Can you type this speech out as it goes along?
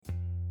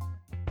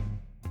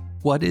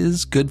What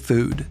is good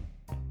food?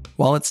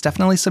 While it's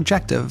definitely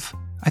subjective,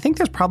 I think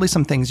there's probably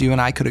some things you and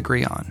I could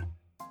agree on.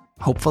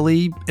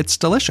 Hopefully, it's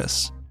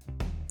delicious.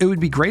 It would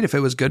be great if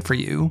it was good for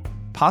you,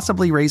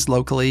 possibly raised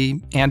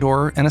locally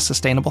and/or in a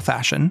sustainable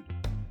fashion.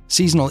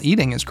 Seasonal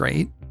eating is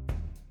great.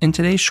 In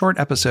today's short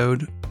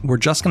episode, we're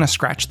just going to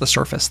scratch the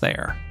surface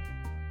there.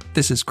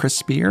 This is Chris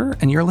Spear,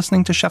 and you're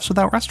listening to Chefs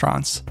Without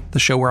Restaurants, the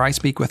show where I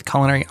speak with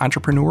culinary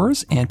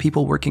entrepreneurs and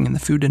people working in the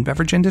food and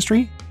beverage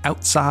industry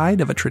outside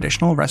of a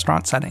traditional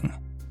restaurant setting.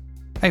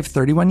 I have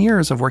 31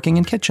 years of working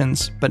in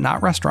kitchens, but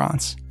not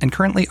restaurants, and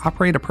currently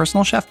operate a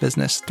personal chef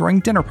business throwing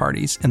dinner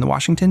parties in the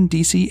Washington,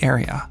 D.C.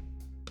 area.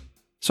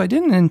 So I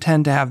didn't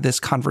intend to have this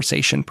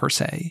conversation per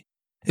se.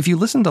 If you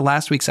listened to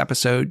last week's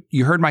episode,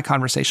 you heard my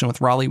conversation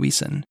with Rollie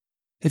Wiesen.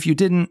 If you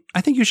didn't,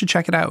 I think you should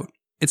check it out.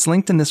 It's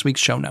linked in this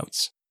week's show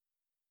notes.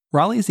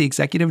 Rollie is the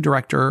executive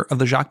director of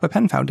the Jacques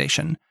Pepin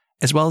Foundation,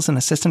 as well as an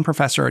assistant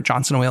professor at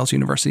Johnson & Wales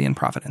University in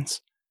Providence.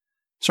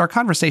 So our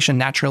conversation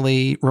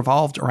naturally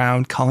revolved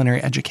around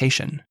culinary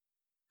education.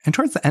 And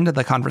towards the end of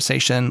the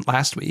conversation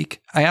last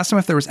week, I asked him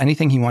if there was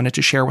anything he wanted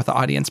to share with the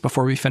audience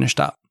before we finished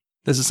up.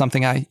 This is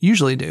something I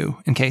usually do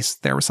in case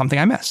there was something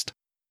I missed.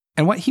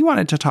 And what he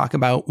wanted to talk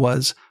about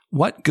was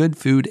what good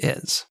food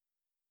is.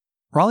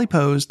 Rollie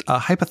posed a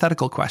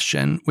hypothetical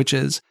question, which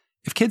is,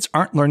 if kids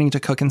aren't learning to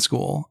cook in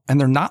school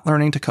and they're not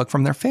learning to cook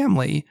from their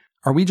family,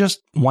 are we just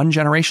one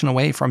generation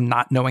away from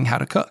not knowing how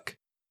to cook?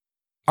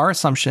 Our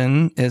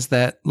assumption is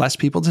that less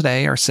people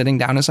today are sitting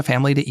down as a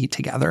family to eat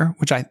together,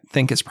 which I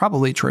think is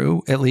probably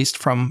true, at least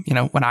from,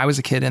 when I was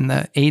a kid in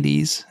the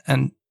 80s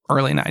and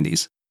early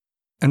 90s.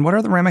 And what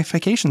are the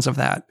ramifications of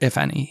that, if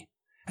any?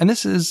 And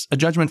this is a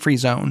judgment-free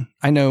zone.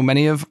 I know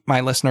many of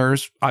my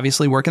listeners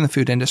obviously work in the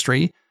food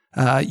industry.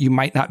 You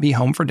might not be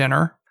home for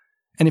dinner.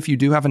 And if you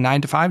do have a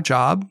 9-to-5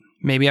 job,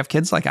 maybe have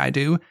kids like I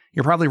do,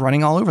 you're probably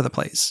running all over the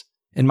place.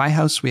 In my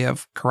house, we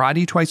have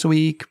karate twice a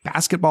week,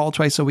 basketball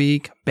twice a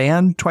week,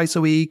 band twice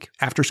a week,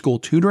 after-school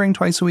tutoring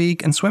twice a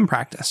week, and swim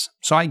practice.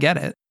 So I get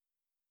it.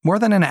 More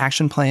than an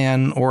action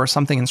plan or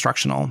something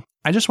instructional,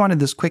 I just wanted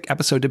this quick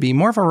episode to be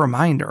more of a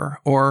reminder,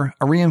 or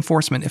a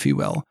reinforcement, if you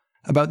will,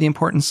 about the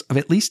importance of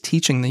at least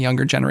teaching the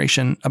younger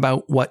generation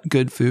about what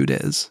good food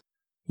is.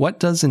 What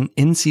does an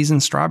in-season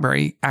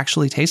strawberry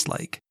actually taste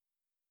like?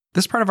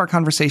 This part of our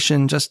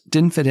conversation just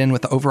didn't fit in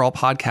with the overall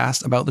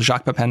podcast about the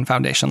Jacques Pepin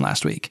Foundation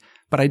last week,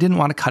 but I didn't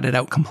want to cut it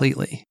out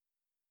completely.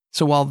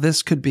 So while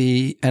this could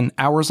be an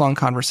hours-long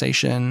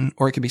conversation,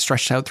 or it could be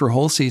stretched out through a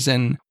whole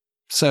season,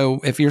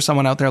 so if you're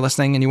someone out there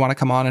listening and you want to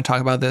come on and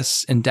talk about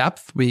this in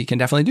depth, we can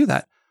definitely do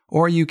that.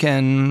 Or you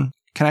can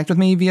connect with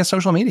me via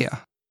social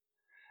media.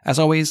 As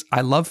always,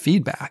 I love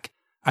feedback.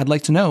 I'd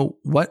like to know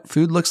what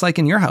food looks like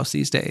in your house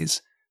these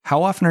days.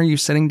 How often are you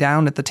sitting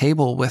down at the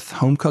table with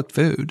home-cooked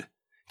food?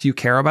 Do you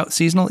care about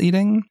seasonal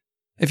eating?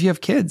 If you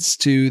have kids,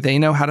 do they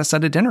know how to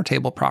set a dinner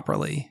table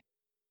properly?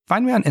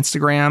 Find me on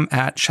Instagram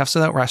at Chefs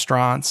Without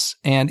Restaurants,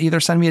 and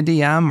either send me a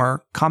DM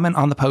or comment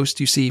on the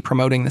post you see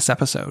promoting this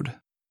episode.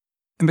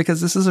 And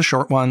because this is a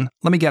short one,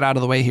 let me get out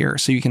of the way here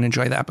so you can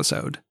enjoy the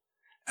episode.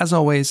 As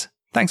always,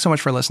 thanks so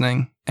much for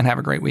listening, and have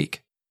a great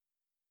week.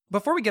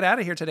 Before we get out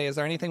of here today, is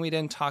there anything we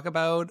didn't talk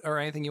about or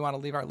anything you want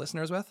to leave our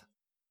listeners with?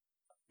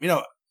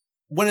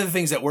 One of the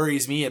things that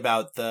worries me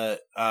about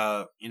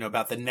about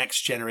the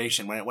next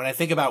generation, when I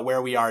think about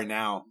where we are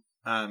now,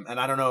 and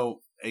I don't know,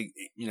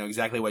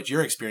 exactly what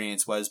your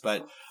experience was,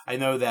 but I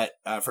know that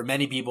for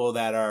many people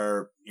that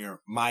are,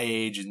 my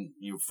age and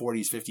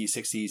 40s, 50s,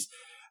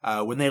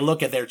 60s, when they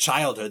look at their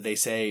childhood, they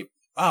say,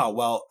 "Oh,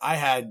 well, I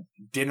had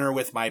dinner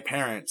with my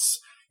parents,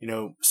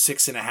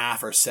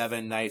 6.5 or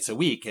 7 nights a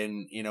week,"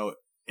 and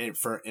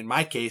in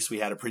my case, we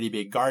had a pretty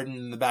big garden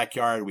in the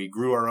backyard. We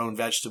grew our own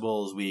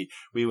vegetables. We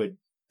would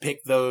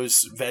pick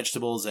those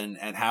vegetables and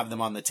have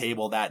them on the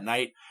table that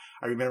night.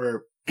 I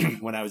remember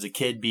when I was a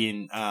kid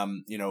being,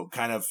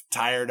 kind of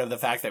tired of the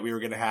fact that we were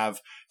going to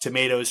have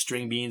tomatoes,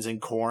 string beans, and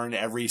corn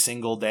every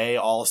single day,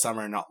 all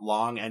summer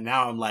long. And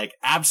now I'm like,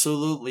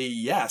 absolutely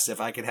yes.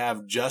 If I could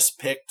have just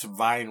picked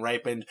vine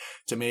ripened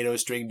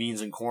tomatoes, string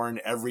beans, and corn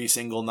every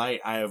single night,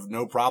 I have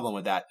no problem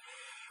with that.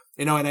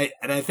 And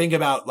I think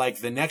about like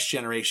the next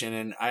generation,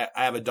 and I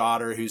have a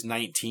daughter who's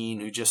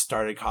 19 who just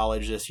started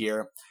college this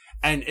year.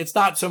 And it's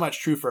not so much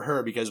true for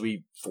her because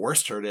we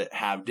forced her to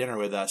have dinner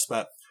with us.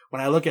 But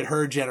when I look at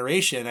her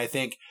generation, I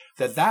think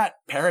that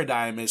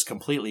paradigm is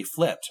completely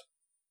flipped.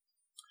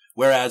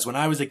 Whereas when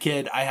I was a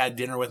kid, I had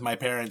dinner with my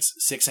parents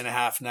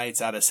 6.5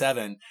 nights out of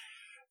 7.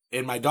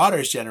 In my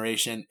daughter's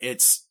generation,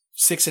 it's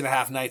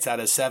 6.5 nights out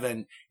of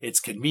 7. It's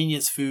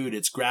convenience food.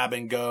 It's grab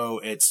and go.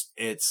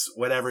 It's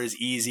whatever is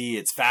easy.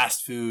 It's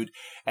fast food.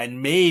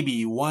 And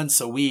maybe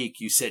once a week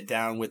you sit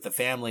down with the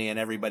family and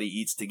everybody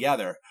eats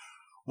together.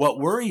 What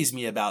worries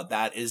me about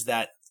that is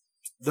that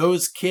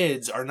those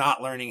kids are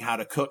not learning how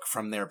to cook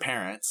from their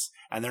parents,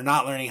 and they're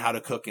not learning how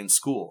to cook in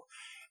school.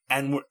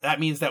 And that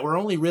means that we're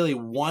only really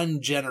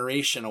one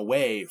generation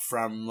away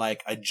from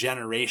like a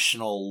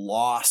generational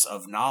loss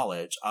of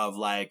knowledge of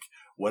like,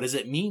 what does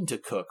it mean to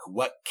cook?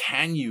 What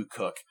can you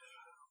cook?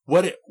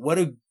 What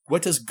do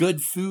what does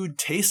good food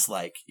taste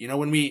like? You know,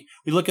 when we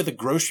look at the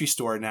grocery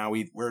store now,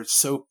 we're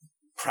so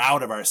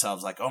proud of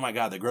ourselves. Like, oh my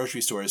God, the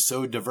grocery store is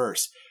so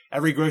diverse.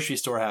 Every grocery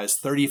store has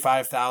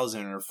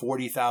 35,000 or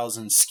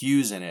 40,000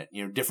 SKUs in it,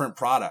 you know, different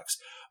products.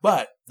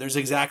 But there's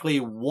exactly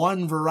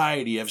one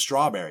variety of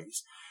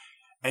strawberries.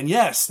 And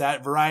yes,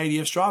 that variety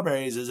of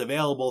strawberries is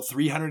available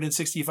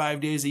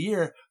 365 days a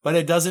year, but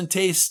it doesn't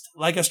taste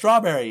like a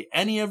strawberry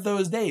any of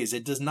those days.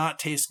 It does not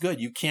taste good.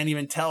 You can't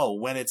even tell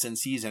when it's in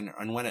season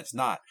and when it's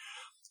not.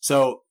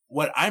 So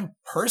what I'm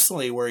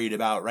personally worried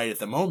about right at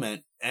the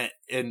moment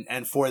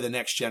and for the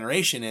next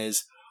generation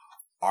is,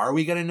 are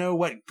we going to know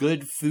what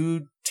good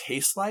food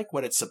tastes like,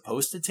 what it's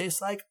supposed to taste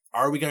like?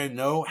 Are we going to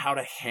know how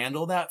to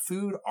handle that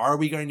food? Are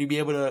we going to be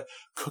able to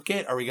cook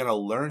it? Are we going to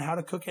learn how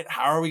to cook it?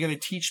 How are we going to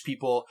teach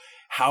people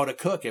how to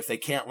cook if they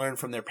can't learn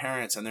from their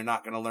parents and they're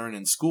not going to learn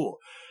in school?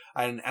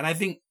 And I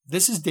think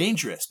this is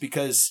dangerous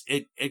because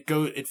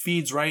it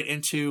feeds right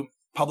into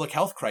public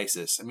health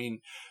crisis. I mean,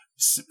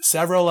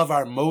 several of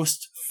our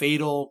most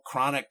fatal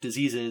chronic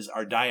diseases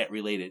are diet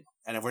related.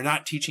 And if we're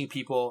not teaching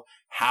people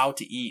how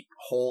to eat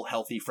whole,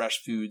 healthy,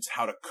 fresh foods,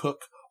 how to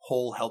cook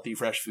whole, healthy,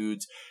 fresh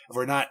foods, if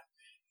we're not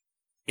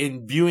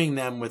imbuing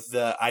them with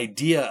the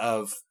idea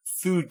of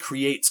food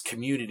creates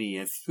community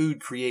and food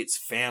creates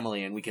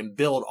family, and we can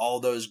build all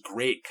those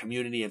great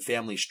community and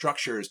family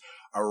structures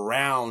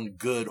around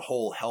good,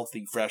 whole,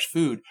 healthy, fresh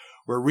food,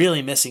 we're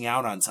really missing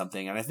out on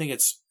something. And I think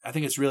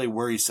it's really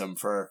worrisome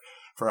for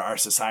our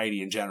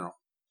society in general.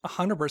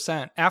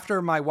 100%.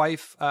 After my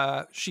wife,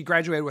 she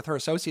graduated with her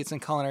associates in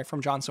culinary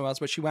from Johnson Wales,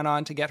 but she went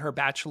on to get her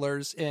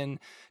bachelor's in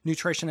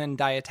nutrition and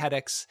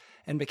dietetics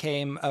and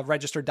became a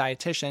registered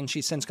dietitian.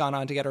 She's since gone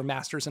on to get her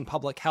master's in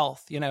public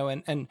health, you know,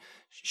 and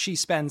she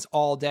spends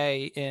all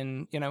day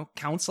in, you know,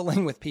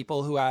 counseling with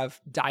people who have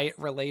diet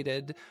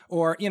related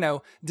or, you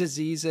know,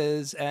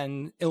 diseases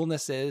and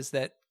illnesses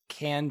that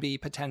can be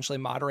potentially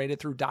moderated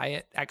through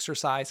diet,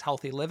 exercise,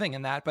 healthy living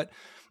and that. But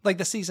like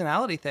the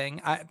seasonality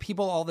thing,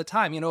 people all the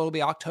time, you know, it'll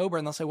be October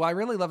and they'll say, well, I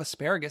really love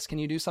asparagus. Can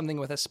you do something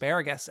with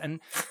asparagus? And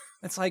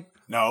it's like,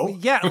 no.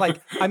 Yeah. Like,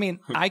 I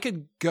mean, I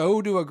could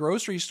go to a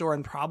grocery store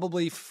and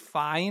probably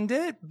find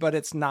it, but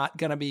it's not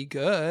going to be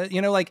good.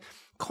 You know, like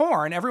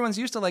corn, everyone's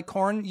used to like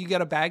corn. You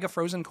get a bag of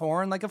frozen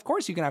corn. Like, of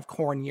course you can have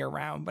corn year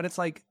round, but it's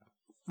like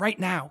right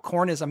now,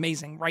 corn is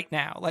amazing right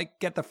now. Like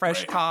get the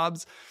fresh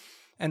cobs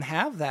and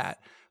have that.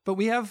 But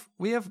we have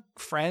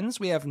friends,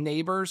 we have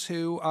neighbors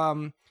who,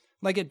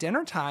 like at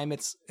dinner time,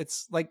 it's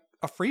like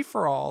a free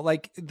for all.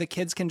 Like the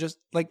kids can just,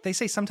 like they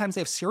say sometimes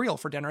they have cereal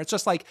for dinner. It's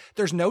just like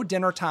there's no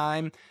dinner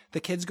time. The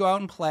kids go out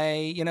and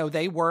play, you know,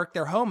 they work,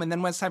 they're home. And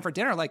then when it's time for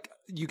dinner, like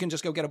you can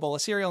just go get a bowl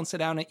of cereal and sit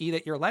down and eat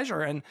at your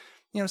leisure. And,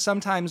 you know,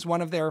 sometimes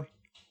one of their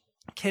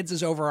kids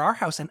is over our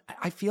house and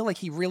I feel like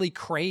he really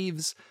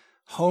craves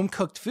home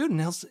cooked food. And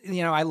he'll,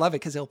 you know, I love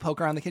it because he'll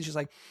poke around the kitchen. He's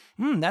like,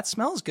 that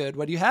smells good.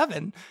 What are you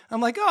having?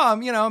 I'm like, oh,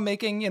 I'm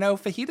making,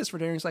 fajitas for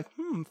dinner. He's like,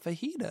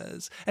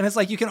 fajitas. And it's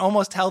like, you can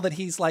almost tell that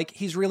he's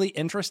really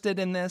interested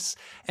in this.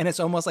 And it's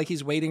almost like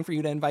he's waiting for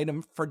you to invite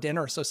him for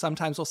dinner. So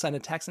sometimes we'll send a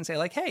text and say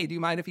like, hey, do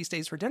you mind if he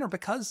stays for dinner?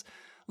 Because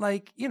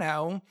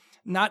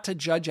not to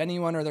judge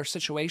anyone or their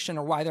situation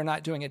or why they're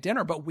not doing a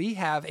dinner, but we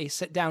have a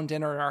sit-down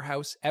dinner at our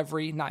house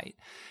every night.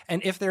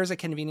 And if there's a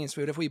convenience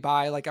food, if we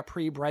buy like a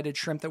pre-breaded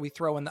shrimp that we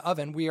throw in the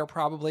oven, we are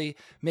probably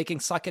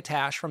making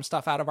succotash from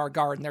stuff out of our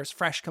garden. There's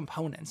fresh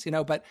components,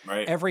 but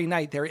Every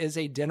night there is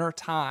a dinner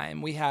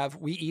time. We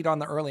eat on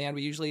the early end.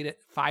 We usually eat at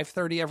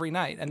 5:30 every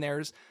night. And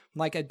there's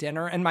like a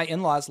dinner, and my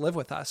in-laws live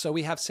with us. So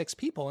we have 6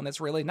 people and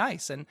it's really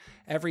nice. And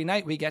every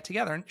night we get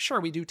together, and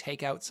sure, we do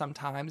takeout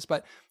sometimes,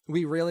 but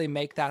we really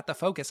make that the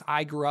focus.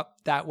 I grew up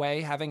that way,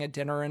 having a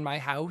dinner in my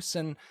house,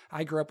 and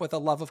I grew up with a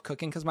love of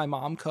cooking because my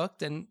mom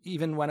cooked. And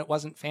even when it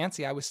wasn't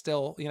fancy, I was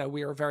still,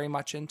 we were very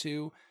much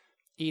into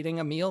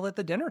eating a meal at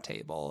the dinner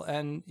table.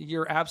 And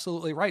you're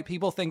absolutely right.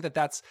 People think that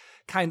that's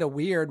kind of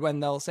weird when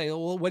they'll say,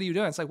 well, what are you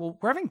doing? It's like, well,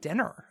 we're having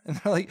dinner. And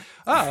they're like,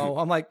 oh,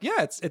 I'm like,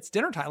 yeah, it's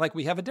dinner time. Like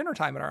we have a dinner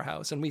time at our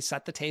house and we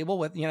set the table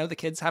with, the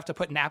kids have to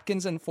put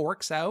napkins and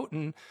forks out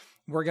and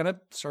we're going to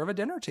serve a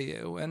dinner to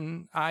you.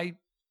 And I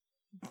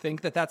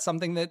think that that's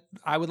something that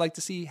I would like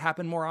to see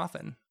happen more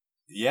often.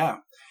 Yeah.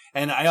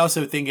 And I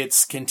also think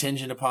it's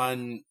contingent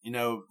upon,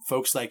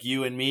 folks like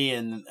you and me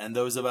and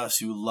those of us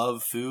who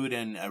love food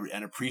and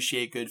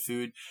appreciate good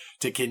food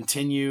to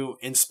continue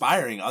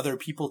inspiring other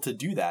people to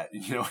do that,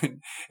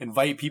 and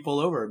invite people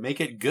over,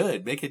 make it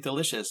good, make it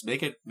delicious,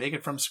 make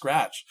it from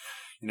scratch,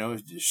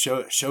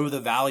 show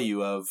the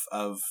value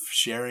of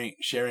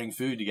sharing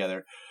food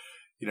together.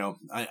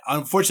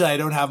 Unfortunately, I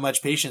don't have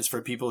much patience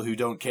for people who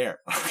don't care.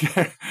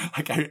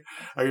 Like I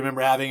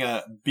remember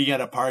being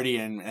at a party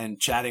and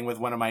chatting with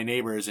one of my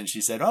neighbors, and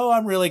she said, "Oh,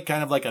 I'm really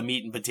kind of like a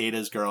meat and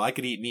potatoes girl. I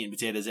could eat meat and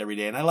potatoes every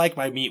day, and I like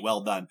my meat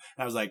well done."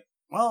 And I was like,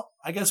 "Well,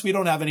 I guess we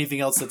don't have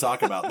anything else to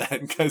talk about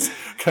then,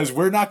 because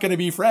we're not going to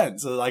be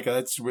friends. So like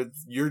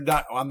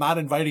I'm not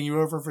inviting you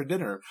over for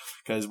dinner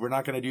because we're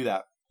not going to do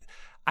that."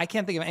 I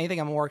can't think of anything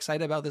I'm more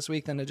excited about this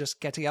week than to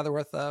just get together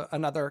with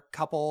another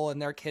couple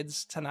and their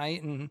kids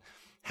tonight and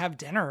have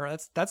dinner.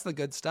 That's the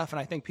good stuff. And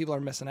I think people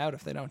are missing out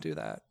if they don't do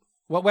that.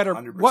 What better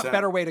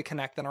 100%. way to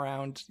connect than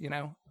around,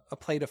 a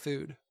plate of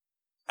food?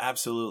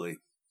 Absolutely.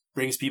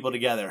 Brings people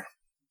together.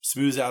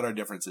 Smooths out our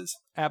differences.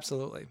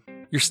 Absolutely.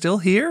 You're still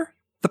here?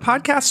 The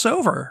podcast's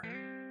over.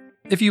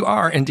 If you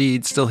are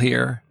indeed still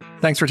here,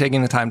 thanks for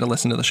taking the time to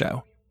listen to the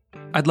show.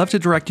 I'd love to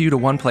direct you to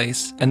one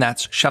place, and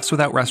that's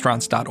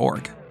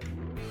chefswithoutrestaurants.org.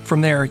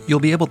 From there, you'll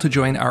be able to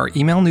join our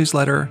email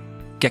newsletter,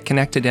 get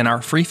connected in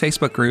our free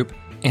Facebook group,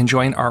 and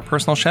join our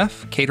personal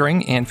chef,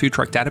 catering, and food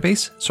truck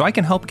database so I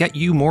can help get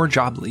you more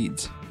job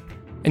leads.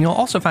 And you'll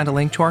also find a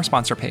link to our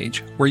sponsor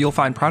page where you'll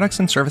find products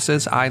and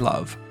services I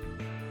love.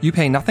 You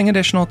pay nothing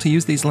additional to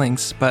use these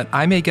links, but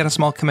I may get a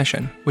small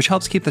commission, which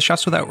helps keep the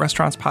Chefs Without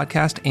Restaurants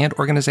podcast and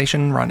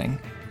organization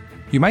running.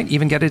 You might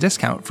even get a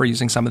discount for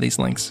using some of these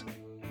links.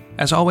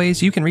 As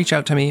always, you can reach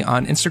out to me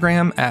on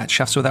Instagram at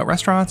Chefs Without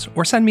Restaurants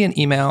or send me an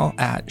email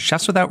at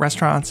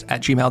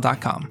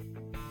chefswithoutrestaurants@gmail.com.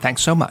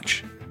 Thanks so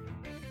much.